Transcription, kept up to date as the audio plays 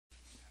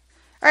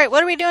All right,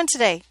 what are we doing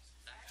today?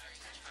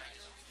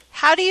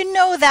 How do you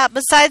know that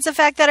besides the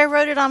fact that I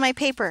wrote it on my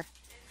paper?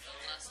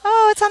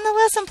 Oh, it's on the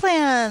lesson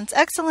plans.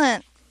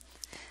 Excellent.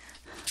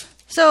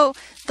 So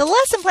the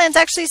lesson plans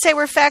actually say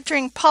we're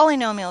factoring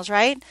polynomials,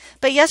 right?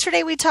 But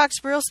yesterday we talked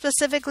real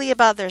specifically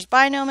about there's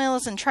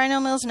binomials and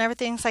trinomials and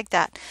everything like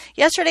that.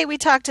 Yesterday we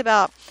talked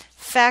about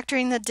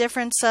factoring the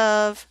difference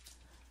of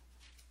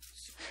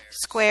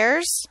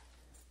squares,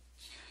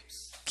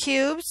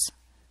 cubes,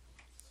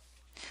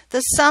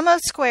 the sum of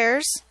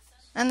squares,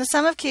 and the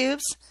sum of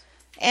cubes.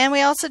 And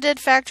we also did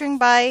factoring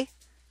by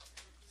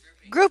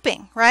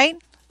grouping, right?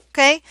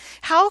 Okay.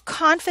 How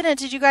confident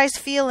did you guys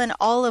feel in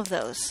all of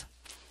those?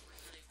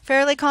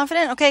 Fairly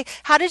confident? Okay.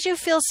 How did you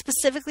feel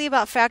specifically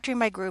about factoring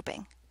by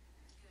grouping?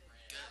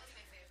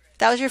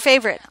 That was your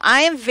favorite.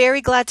 I am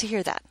very glad to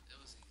hear that.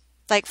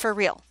 Like for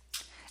real.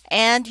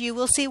 And you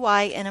will see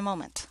why in a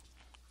moment.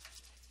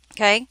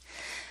 Okay.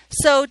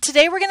 So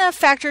today we're going to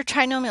factor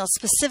trinomials,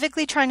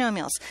 specifically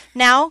trinomials.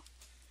 Now,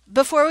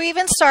 before we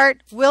even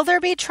start, will there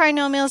be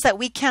trinomials that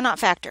we cannot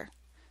factor?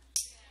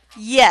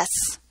 Yes.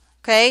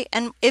 Okay.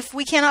 And if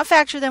we cannot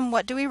factor them,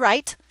 what do we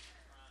write?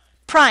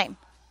 Prime.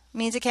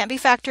 Means it can't be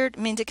factored.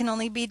 Means it can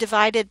only be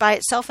divided by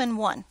itself in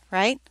 1,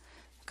 right?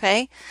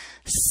 Okay.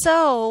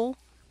 So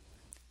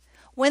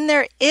when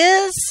there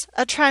is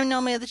a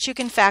trinomial that you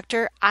can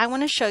factor, I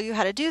want to show you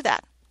how to do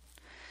that.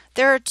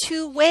 There are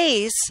 2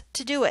 ways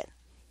to do it.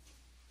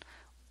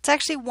 It's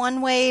actually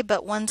one way,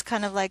 but one's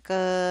kind of like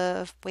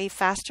a way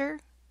faster.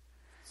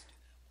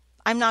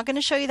 I'm not going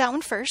to show you that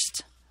one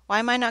first. Why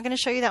am I not going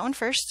to show you that one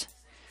first?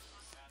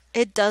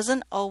 It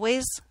doesn't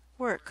always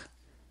work.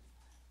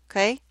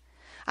 Okay?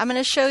 I'm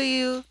going to show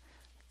you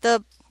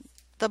the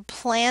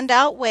planned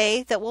out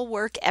way that will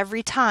work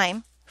every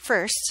time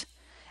first,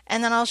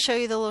 and then I'll show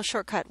you the little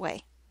shortcut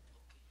way.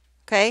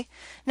 Okay?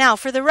 Now,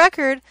 for the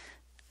record,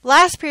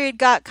 last period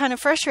got kind of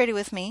frustrated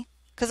with me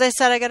because I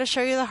said I got to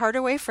show you the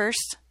harder way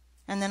first,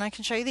 and then I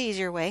can show you the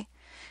easier way.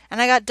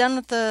 And I got done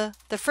with the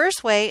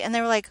first way, and they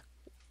were like,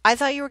 I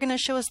thought you were going to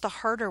show us the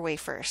harder way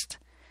first.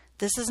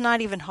 This is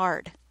not even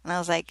hard. And I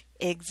was like,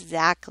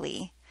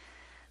 exactly.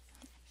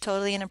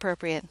 Totally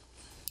inappropriate.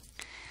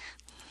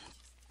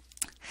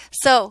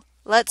 So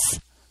let's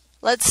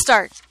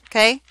start,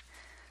 okay?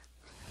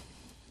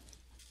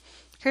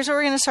 Here's what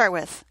we're going to start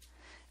with.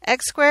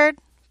 X squared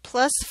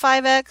plus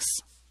 5x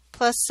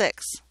plus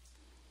 6.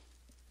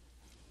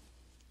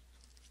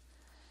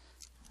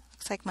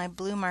 Looks like my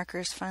blue marker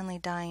is finally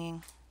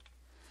dying.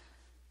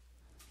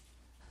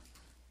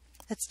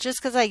 It's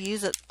just because I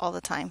use it all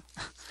the time.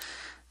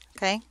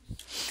 Okay?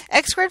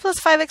 X squared plus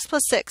 5x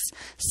plus 6.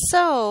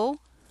 So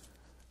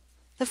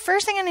the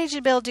first thing I need you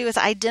to be able to do is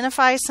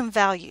identify some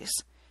values.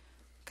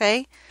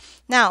 Okay?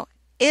 Now,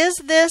 is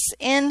this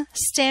in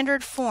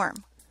standard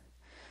form?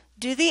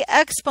 Do the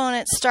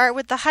exponents start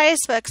with the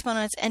highest of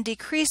exponents and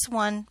decrease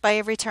 1 by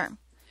every term?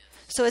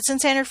 So it's in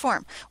standard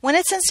form. When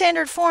it's in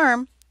standard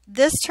form,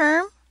 this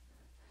term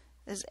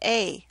is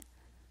A.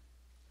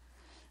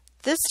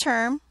 This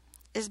term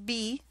is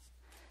B.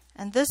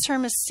 And this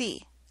term is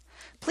C.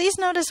 Please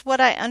notice what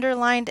I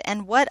underlined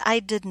and what I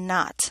did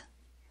not.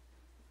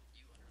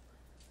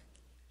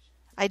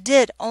 I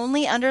did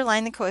only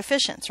underline the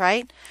coefficients,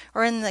 right?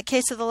 Or in the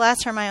case of the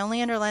last term, I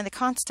only underlined the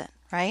constant,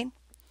 right?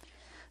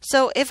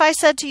 So if I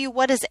said to you,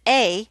 what is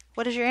A?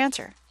 What is your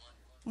answer?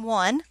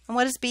 1. And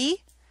what is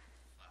B?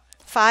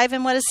 5.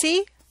 And what is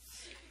C?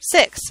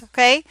 6.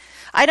 Okay?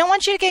 I don't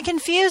want you to get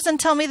confused and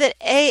tell me that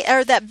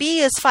that B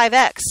is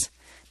 5x.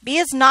 B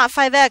is not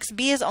 5x.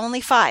 B is only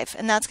 5.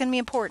 And that's going to be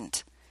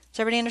important. Does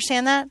everybody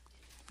understand that?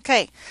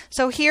 Okay.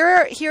 So here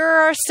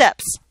are our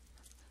steps.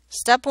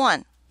 Step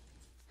 1.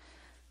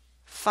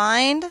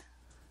 Find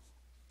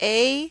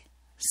AC.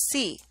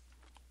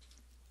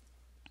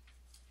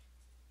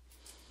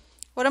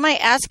 What am I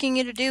asking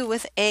you to do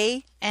with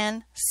A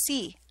and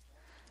C?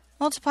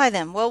 Multiply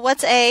them. Well,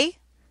 what's A?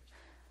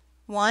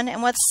 1.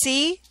 And what's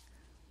C?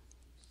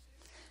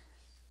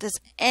 Does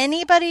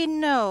anybody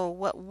know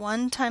what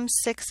 1 times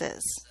 6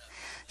 is?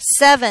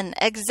 7.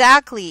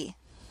 Exactly.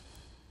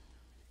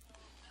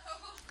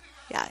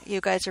 Yeah,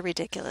 you guys are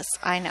ridiculous.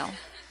 I know.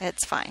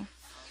 It's fine.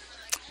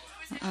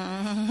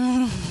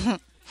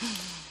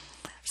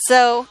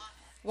 So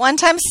 1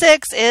 times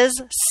 6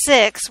 is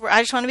 6.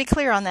 I just want to be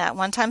clear on that.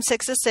 1 times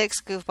 6 is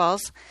 6,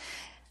 goofballs.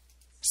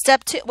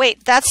 Step 2.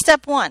 Wait, that's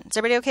step 1. Is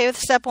everybody okay with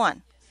step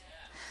 1?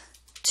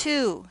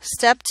 2.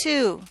 Step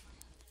 2.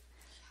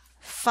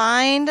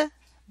 Find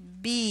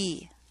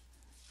B.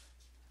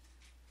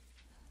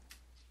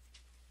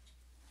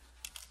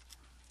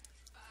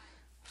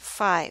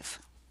 Five.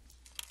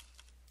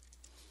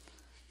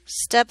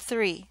 Step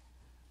 3.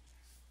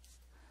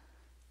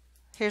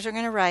 Here's what we're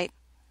going to write.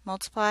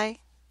 Multiply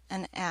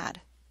and add.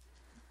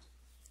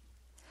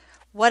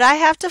 What I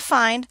have to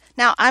find,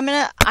 now I'm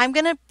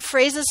gonna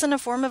phrase this in the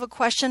form of a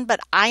question, but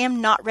I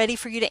am not ready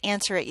for you to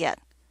answer it yet.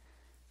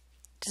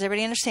 Does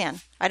everybody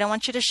understand? I don't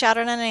want you to shout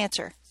out an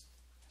answer.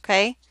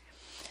 Okay?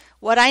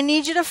 What I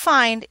need you to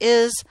find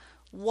is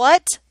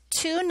what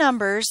 2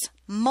 numbers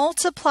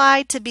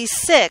multiply to be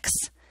 6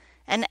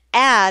 and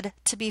add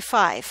to be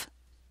 5.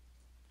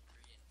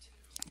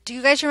 Do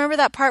you guys remember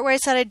that part where I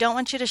said I don't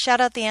want you to shout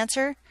out the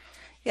answer?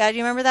 Yeah, do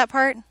you remember that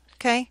part?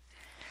 Okay.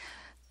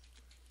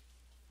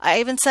 I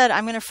even said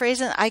I'm going to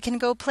phrase it. I can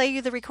go play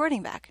you the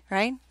recording back,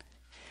 right?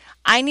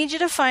 I need you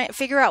to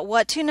figure out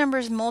what two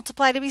numbers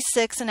multiply to be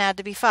 6 and add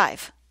to be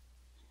 5.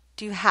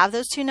 Do you have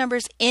those two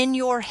numbers in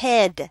your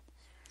head?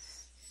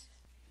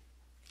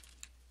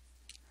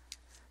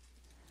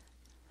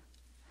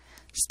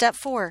 Step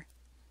 4.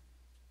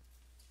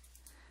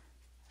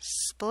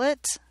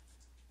 Split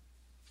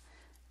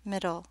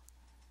middle.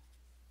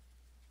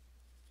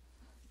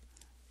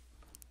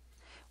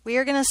 We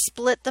are going to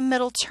split the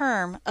middle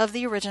term of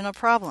the original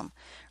problem.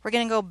 We're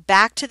going to go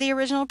back to the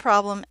original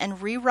problem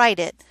and rewrite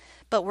it,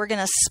 but we're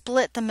going to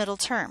split the middle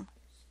term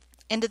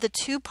into the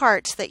two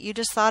parts that you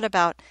just thought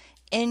about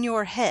in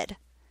your head.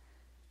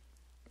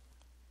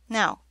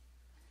 Now,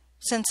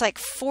 since like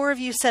 4 of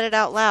you said it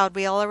out loud,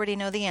 we all already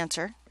know the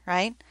answer,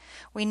 right?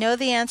 We know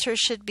the answer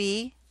should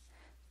be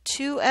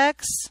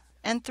 2x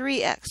and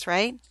 3x,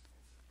 right?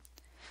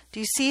 Do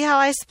you see how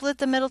I split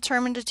the middle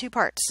term into two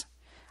parts?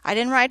 I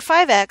didn't write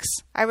 5x,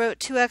 I wrote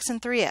 2x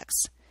and 3x.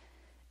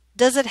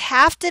 Does it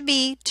have to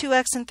be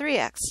 2x and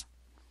 3x?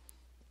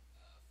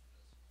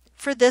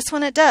 For this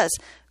one it does.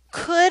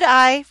 Could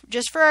I,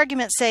 just for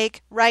argument's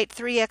sake, write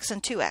 3x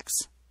and 2x?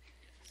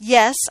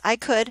 Yes, I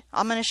could.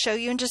 I'm going to show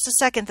you in just a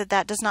second that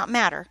that does not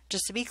matter,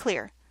 just to be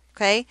clear.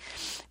 Okay?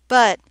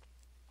 But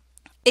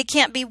it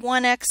can't be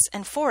 1x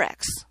and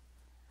 4x,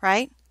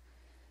 right?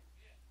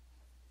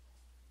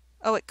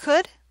 Oh, it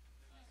could?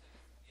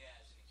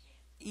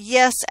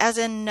 Yes, as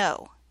in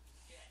no.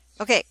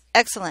 Okay,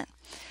 excellent.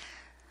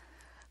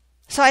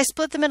 So I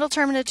split the middle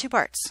term into two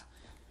parts.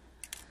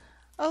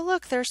 Oh,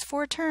 look, there's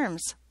 4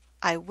 terms.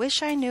 I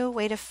wish I knew a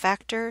way to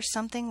factor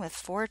something with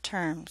 4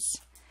 terms.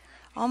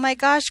 Oh my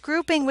gosh,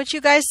 grouping, which you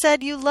guys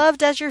said you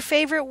loved as your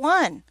favorite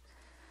one.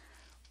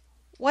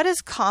 What is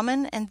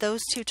common in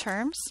those two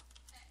terms?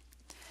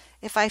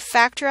 If I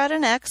factor out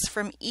an x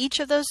from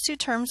each of those two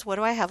terms, what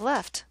do I have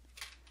left?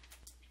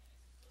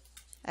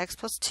 X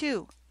plus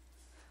 2.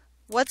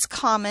 What's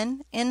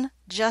common in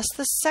just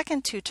the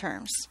second two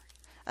terms?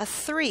 A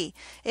 3.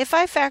 If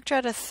I factor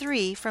out a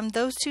 3 from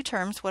those two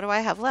terms, what do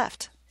I have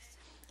left?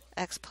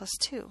 X plus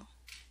 2.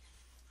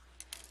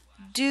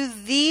 Do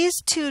these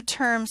two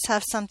terms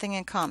have something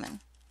in common?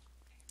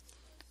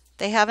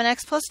 They have an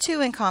x plus 2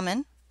 in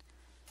common.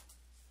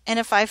 And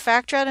if I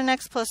factor out an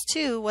x plus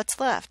 2, what's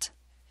left?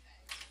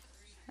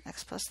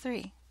 X plus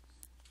 3.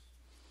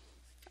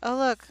 Oh,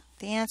 look,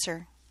 the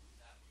answer.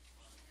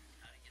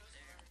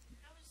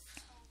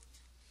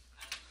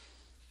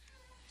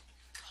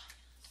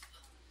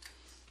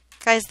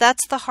 Guys,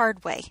 that's the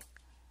hard way.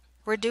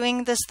 We're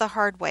doing this the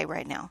hard way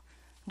right now.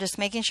 I'm just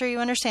making sure you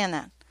understand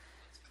that.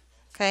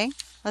 Okay,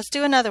 let's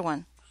do another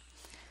one.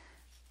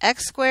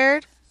 X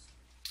squared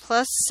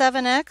plus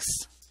 7x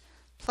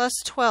plus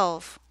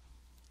 12.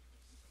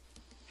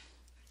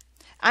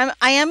 I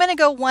am going to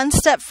go one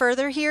step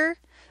further here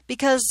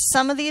because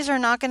some of these are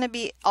not going to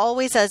be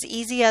always as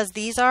easy as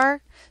these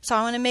are. So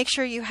I want to make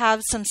sure you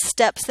have some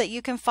steps that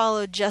you can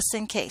follow just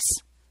in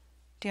case.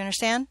 Do you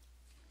understand?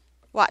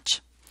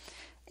 Watch.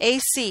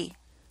 AC.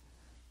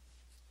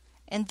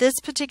 In this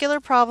particular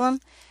problem,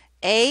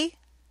 A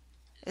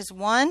is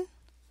 1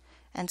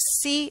 and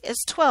C is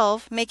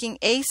 12, making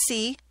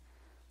AC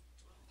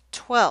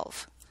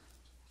 12.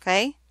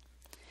 Okay?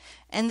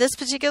 In this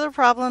particular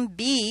problem,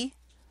 B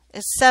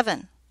is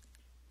 7.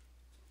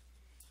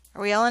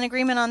 Are we all in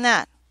agreement on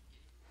that?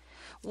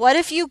 What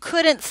if you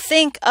couldn't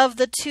think of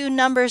the two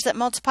numbers that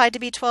multiplied to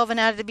be 12 and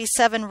added to be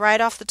 7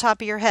 right off the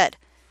top of your head?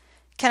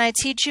 Can I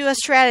teach you a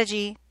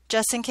strategy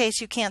just in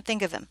case you can't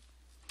think of them?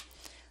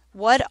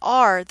 What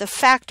are the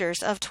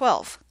factors of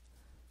 12?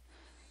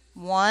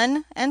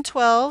 1 and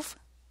 12,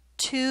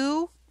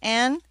 2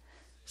 and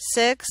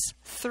 6,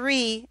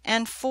 3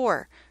 and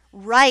 4.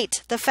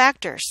 Write the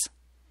factors.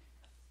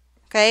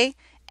 Okay?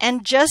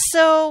 And just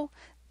so,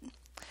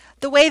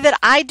 the way that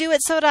I do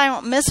it so that I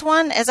don't miss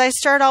one is I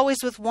start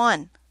always with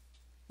 1.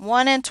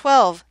 1 and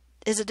 12.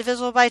 Is it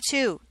divisible by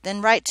 2?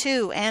 Then write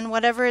 2 and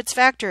whatever its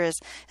factor is.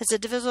 Is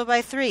it divisible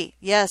by 3?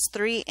 Yes,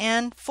 3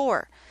 and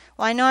 4.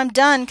 Well, I know I'm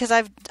done because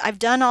I've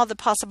done all the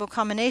possible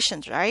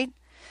combinations, right?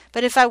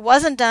 But if I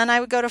wasn't done, I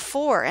would go to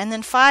 4 and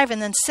then 5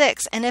 and then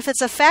 6. And if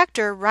it's a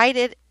factor, write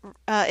it.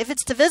 If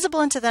it's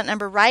divisible into that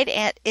number, write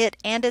it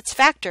and its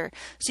factor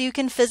so you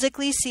can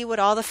physically see what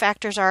all the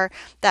factors are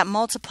that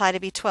multiply to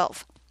be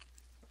 12.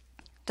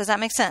 Does that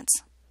make sense?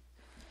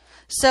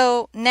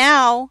 So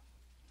now,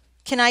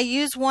 can I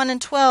use 1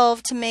 and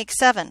 12 to make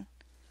 7?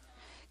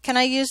 Can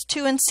I use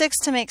 2 and 6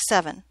 to make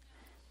 7?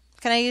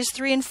 Can I use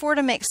 3 and 4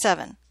 to make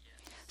 7?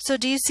 So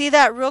do you see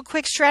that real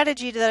quick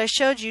strategy that I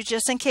showed you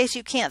just in case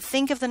you can't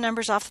think of the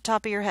numbers off the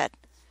top of your head?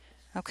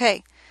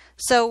 Okay,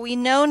 so we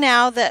know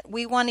now that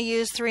we want to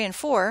use 3 and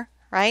 4,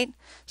 right?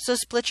 So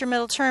split your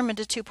middle term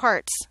into two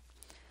parts.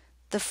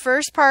 The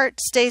first part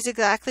stays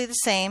exactly the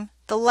same.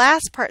 The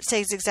last part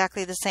stays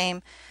exactly the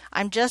same.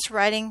 I'm just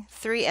writing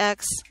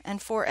 3x and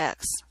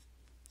 4x.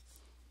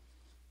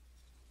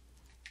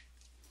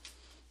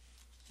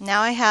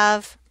 Now I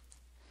have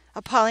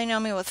a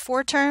polynomial with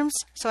 4 terms,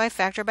 so I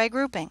factor by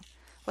grouping.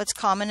 What's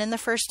common in the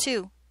first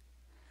two?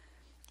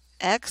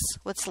 X.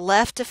 What's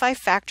left if I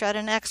factor out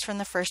an x from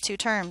the first 2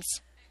 terms?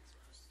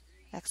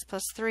 X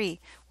plus 3.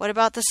 What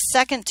about the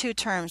second 2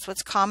 terms?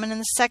 What's common in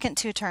the second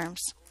 2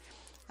 terms?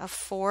 A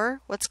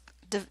 4. What's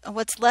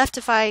left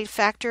if I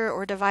factor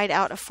or divide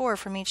out a 4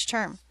 from each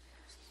term?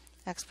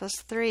 X plus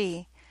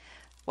 3.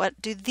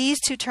 What do these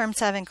 2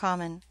 terms have in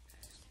common?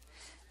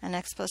 An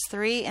x plus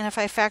 3. And if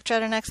I factor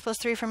out an x plus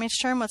 3 from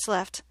each term, what's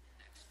left?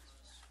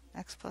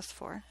 X plus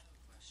 4.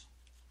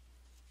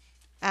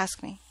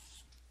 Ask me.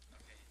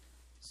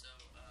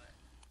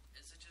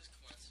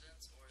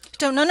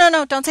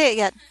 No, don't say it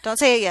yet. Don't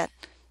say it yet.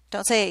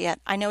 Don't say it yet.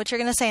 I know what you're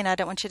going to say, and I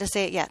don't want you to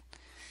say it yet.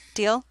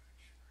 Deal?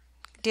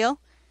 Deal?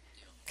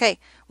 Okay,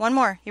 one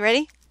more. You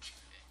ready?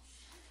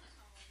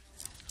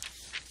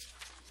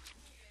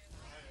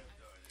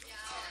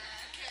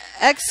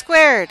 X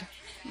squared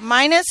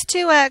minus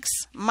 2x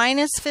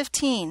minus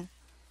 15.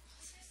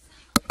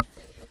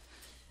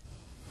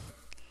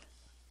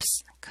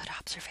 Psst, good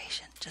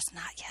observation, just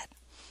not yet.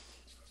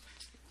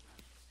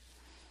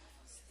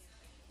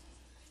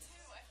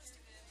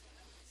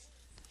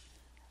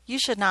 You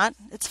should not.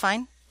 It's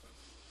fine.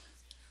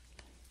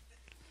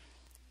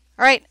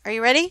 All right, are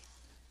you ready?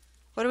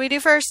 What do we do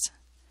first?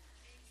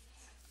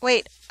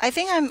 Wait, I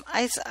think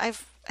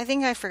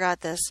I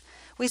forgot this.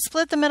 We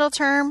split the middle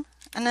term,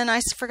 and then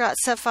I forgot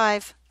step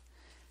 5.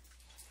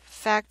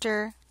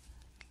 Factor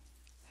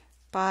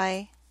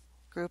by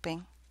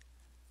grouping.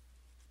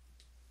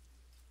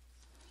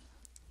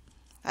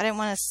 I didn't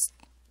want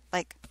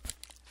to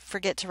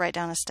forget to write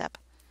down a step.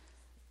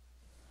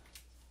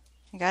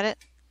 You got it?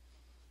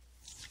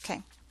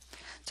 Okay.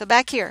 So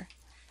back here,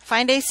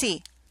 find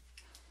AC.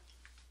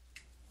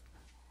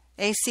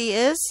 AC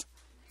is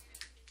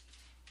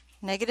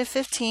negative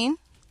 15.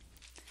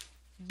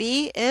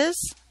 B is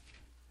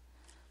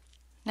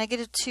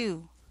negative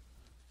 2.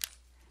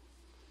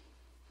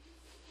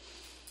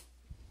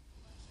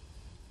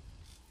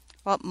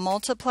 What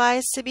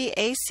multiplies to be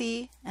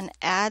AC and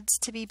adds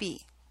to be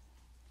B?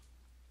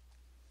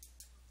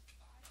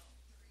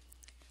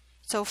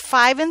 So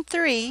 5 and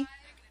 3,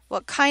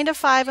 what kind of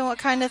 5 and what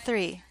kind of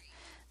 3?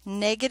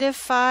 Negative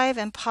 5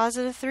 and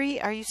positive 3,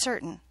 are you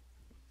certain?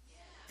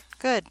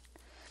 Good.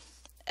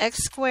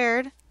 X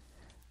squared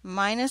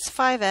minus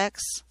 5x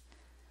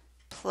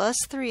plus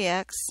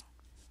 3x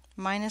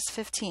minus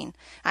 15.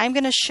 I'm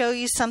going to show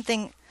you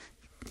something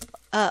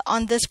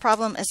on this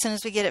problem as soon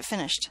as we get it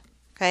finished.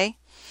 Okay?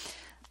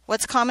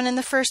 What's common in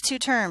the first 2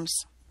 terms?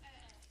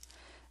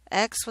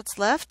 X, what's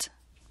left?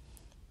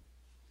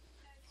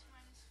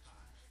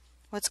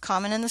 What's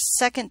common in the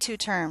second 2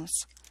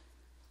 terms?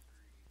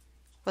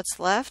 What's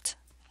left?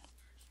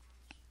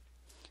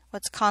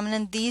 What's common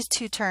in these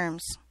 2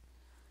 terms?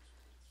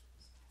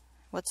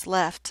 What's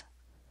left?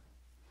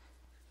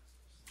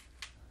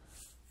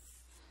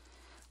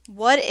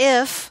 What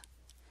if,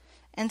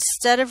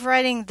 instead of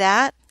writing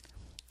that,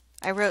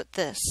 I wrote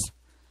this?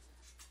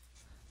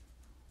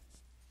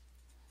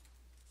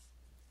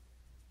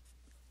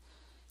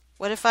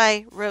 What if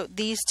I wrote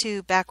these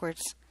 2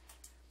 backwards?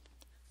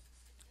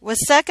 A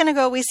second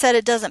ago we said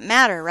it doesn't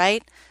matter,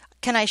 right?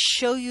 Can I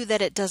show you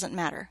that it doesn't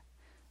matter?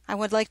 I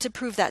would like to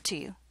prove that to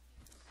you.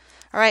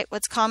 All right,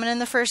 what's common in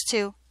the first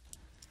 2?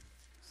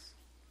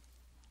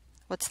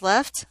 What's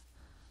left?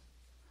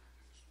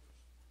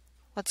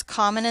 What's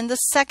common in the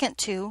second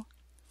 2?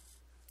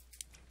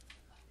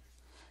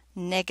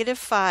 Negative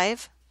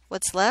 5.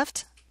 What's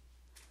left?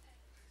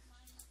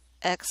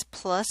 X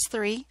plus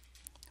 3.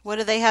 What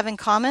do they have in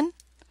common?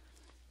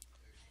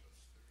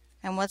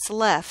 And what's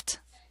left?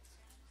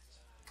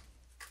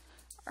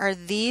 Are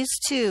these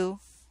 2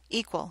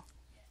 equal?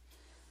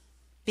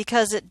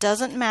 Because it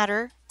doesn't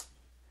matter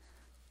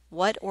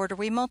what order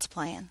we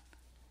multiply in.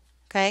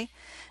 Okay?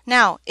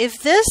 Now, if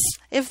this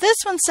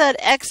one said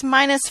x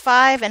minus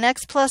 5 and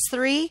x plus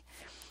 3,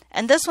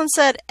 and this one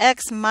said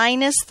x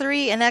minus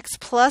 3 and x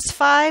plus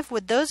 5,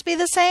 would those be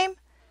the same?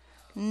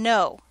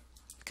 No.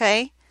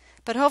 Okay?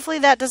 But hopefully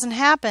that doesn't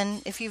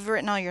happen if you've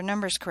written all your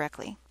numbers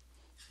correctly.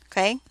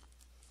 Okay?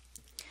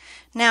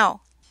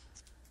 Now,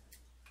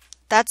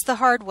 that's the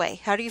hard way.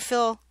 How do you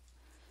feel?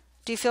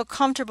 Do you feel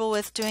comfortable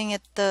with doing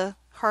it the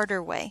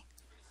harder way?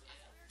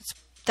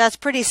 That's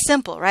pretty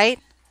simple, right?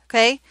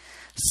 Okay?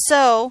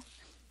 So,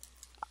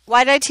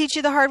 why did I teach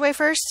you the hard way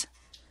first?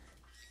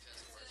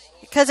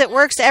 Because it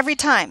works every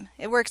time.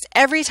 It works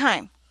every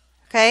time.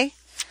 Okay?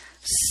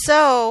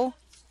 So,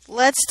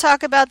 let's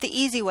talk about the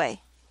easy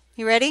way.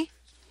 You ready?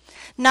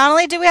 Not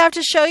only do we have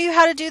to show you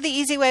how to do the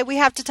easy way, we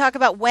have to talk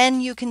about when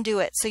you can do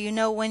it, so you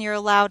know when you're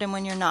allowed and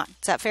when you're not.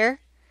 Is that fair?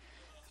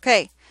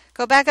 Okay,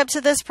 go back up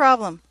to this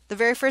problem, the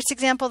very first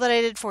example that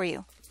I did for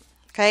you.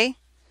 Okay?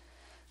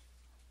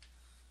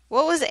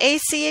 What was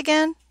AC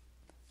again?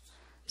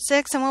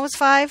 6, and what was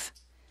 5?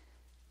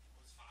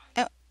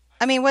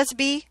 What's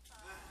B?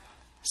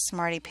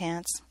 Smarty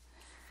pants.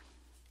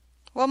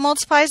 What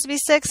multiplies to be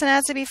 6 and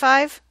adds to be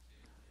 5?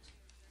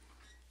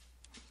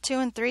 2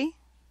 and 3?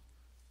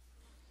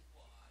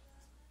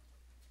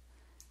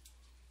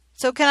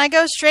 So can I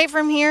go straight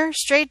from here,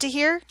 straight to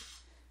here?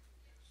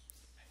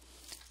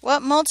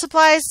 What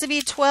multiplies to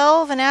be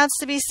 12 and adds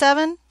to be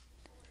 7?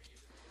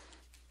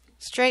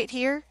 Straight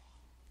here.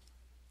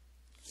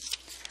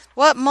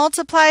 What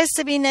multiplies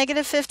to be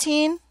negative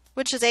 15,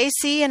 which is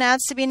AC, and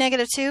adds to be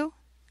negative 2?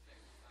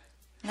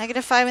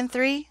 Negative 5 and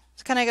 3.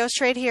 So can I go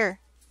straight here?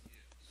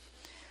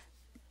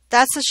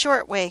 That's the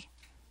short way.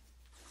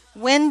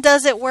 When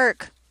does it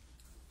work?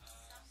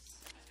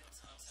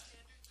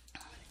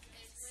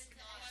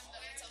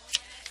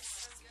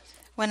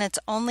 When it's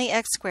only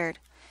x squared.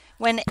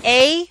 When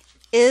a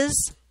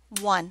is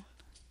 1.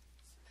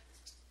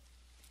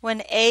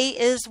 When a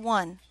is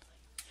 1.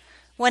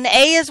 When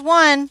a is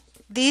 1,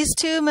 these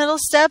two middle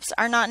steps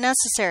are not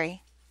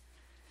necessary.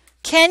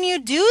 Can you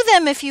do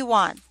them if you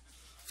want?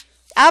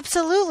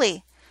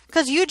 Absolutely.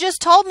 Because you just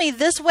told me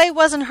this way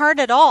wasn't hard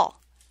at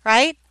all,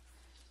 right?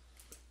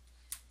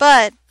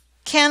 But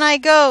can I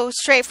go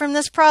straight from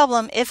this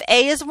problem? If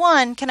a is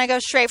 1, can I go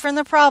straight from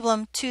the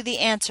problem to the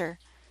answer?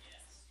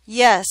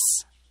 Yes.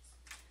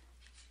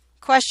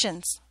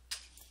 Questions?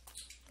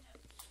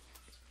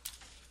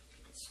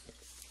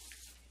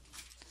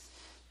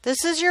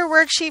 This is your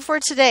worksheet for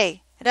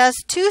today. It has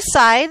two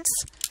sides.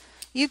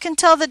 You can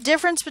tell the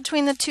difference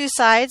between the two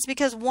sides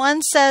because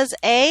one says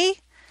A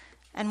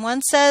and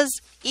one says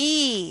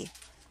E.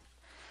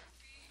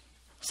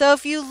 So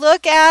if you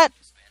look at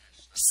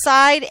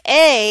side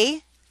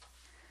A,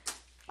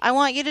 I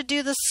want you to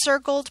do the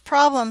circled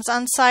problems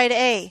on side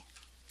A.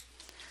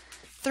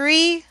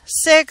 3,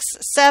 6,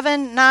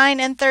 7, 9,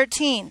 and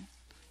 13.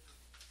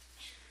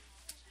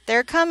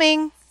 They're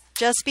coming.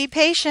 Just be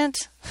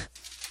patient.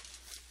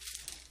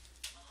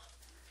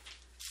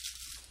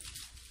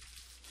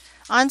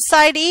 On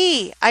side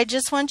E, I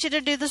just want you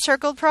to do the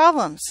circled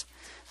problems.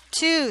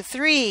 2,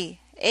 3,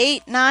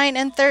 8, 9,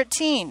 and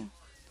 13.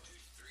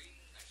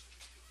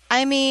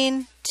 I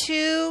mean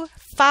 2,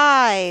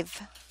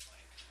 5.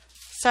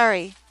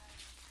 Sorry.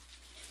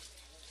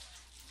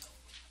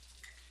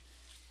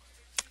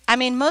 I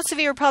mean, most of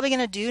you are probably going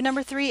to do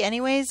number 3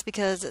 anyways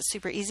because it's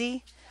super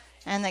easy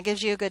and that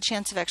gives you a good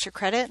chance of extra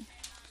credit.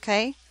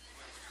 Okay?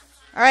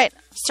 All right,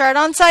 start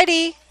on side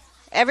E.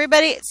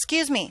 Everybody,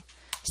 excuse me.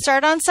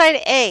 Start on side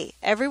A.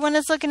 Everyone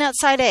is looking at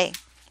side A.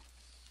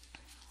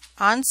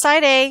 On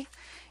side A,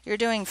 you're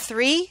doing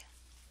 3,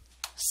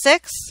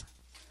 6,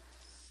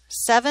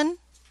 7,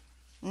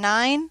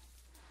 9,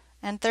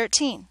 and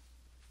 13.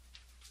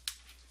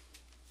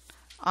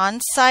 On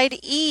side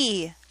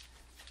E,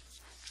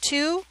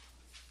 2,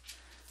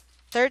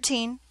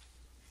 13,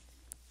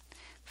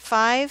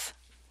 5,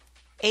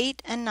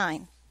 8, and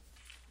 9.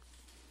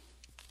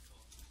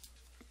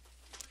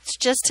 It's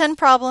just 10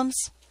 problems.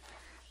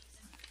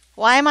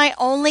 Why am I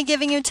only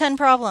giving you 10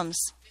 problems?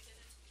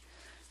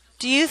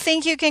 Do you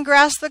think you can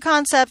grasp the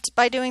concept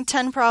by doing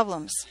 10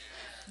 problems?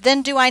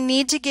 Then do I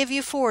need to give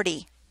you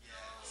 40?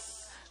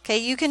 Okay,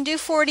 you can do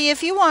 40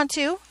 if you want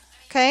to.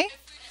 Okay?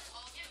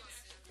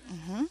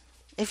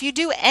 If you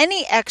do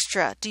any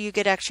extra, do you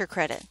get extra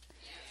credit?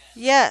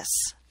 Yes.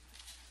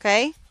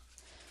 Okay?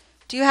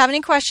 Do you have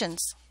any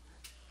questions?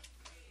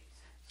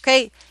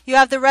 Okay, you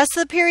have the rest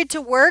of the period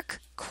to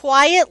work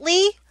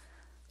quietly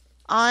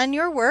on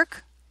your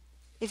work.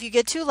 If you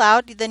get too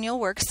loud, then you'll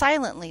work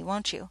silently,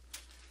 won't you?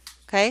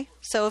 Okay?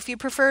 So if you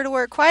prefer to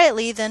work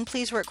quietly, then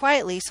please work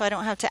quietly so I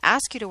don't have to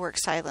ask you to work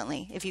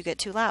silently if you get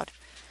too loud.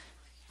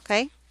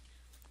 Okay?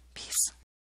 Peace.